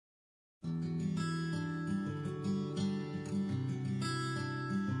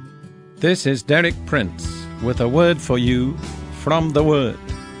This is Derek Prince with a word for you from the Word.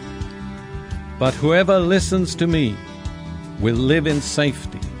 But whoever listens to me will live in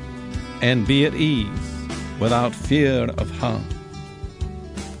safety and be at ease without fear of harm.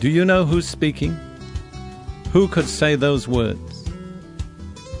 Do you know who's speaking? Who could say those words?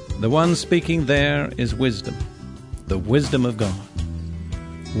 The one speaking there is wisdom, the wisdom of God.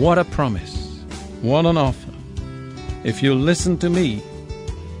 What a promise! What an offer! If you listen to me,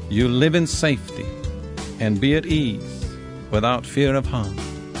 you live in safety and be at ease without fear of harm.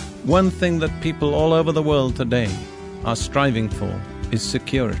 One thing that people all over the world today are striving for is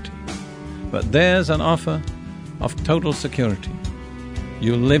security. But there's an offer of total security.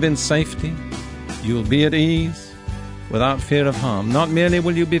 You'll live in safety, you'll be at ease without fear of harm. Not merely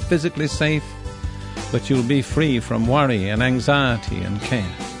will you be physically safe, but you'll be free from worry and anxiety and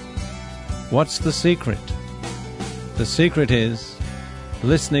care. What's the secret? The secret is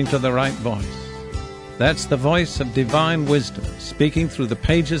listening to the right voice. That's the voice of divine wisdom speaking through the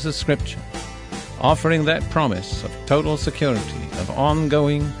pages of Scripture, offering that promise of total security, of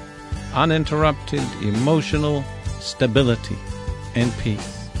ongoing, uninterrupted emotional stability and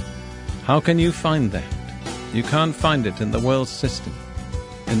peace. How can you find that? You can't find it in the world's system,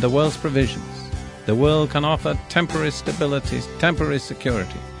 in the world's provisions. The world can offer temporary stability, temporary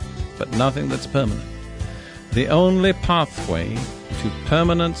security, but nothing that's permanent. The only pathway to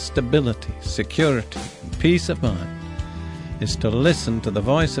permanent stability, security, and peace of mind is to listen to the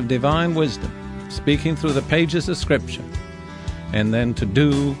voice of divine wisdom speaking through the pages of Scripture, and then to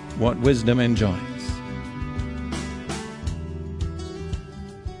do what wisdom enjoins.